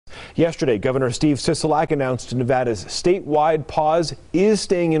Yesterday, Governor Steve Sisolak announced Nevada's statewide pause is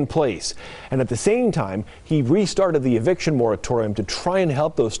staying in place. And at the same time, he restarted the eviction moratorium to try and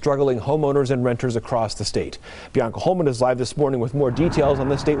help those struggling homeowners and renters across the state. Bianca Holman is live this morning with more details on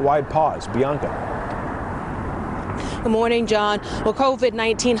the statewide pause. Bianca. Good morning, John. Well,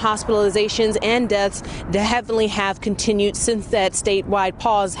 COVID-19 hospitalizations and deaths definitely have continued since that statewide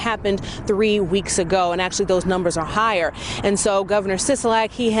pause happened 3 weeks ago. And actually, those numbers are higher. And so Governor Sisolak,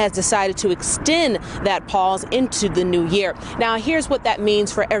 he has decided to extend that pause into the new year. Now, here's what that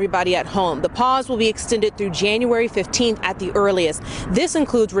means for everybody at home. The pause will be extended through January 15th at the earliest. This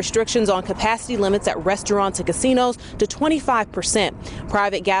includes restrictions on capacity limits at restaurants and casinos to 25%.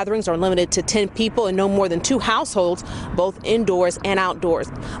 Private gatherings are limited to 10 people and no more than 2 households, both indoors and outdoors.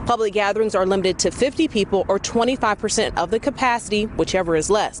 Public gatherings are limited to 50 people or 25% of the capacity, whichever is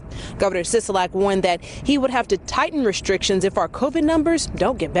less. Governor Sisolak warned that he would have to tighten restrictions if our COVID numbers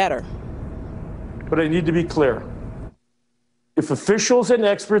don't get better. But I need to be clear. If officials and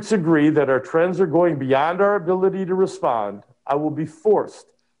experts agree that our trends are going beyond our ability to respond, I will be forced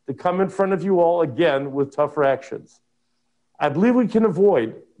to come in front of you all again with tougher actions. I believe we can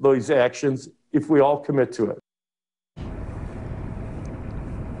avoid those actions if we all commit to it.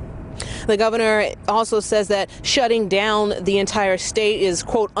 The governor also says that shutting down the entire state is,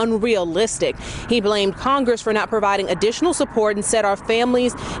 quote, unrealistic. He blamed Congress for not providing additional support and said our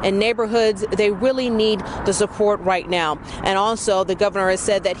families and neighborhoods, they really need the support right now. And also the governor has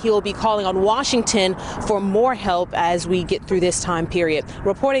said that he will be calling on Washington for more help as we get through this time period.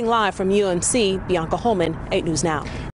 Reporting live from UMC, Bianca Holman, 8 News Now.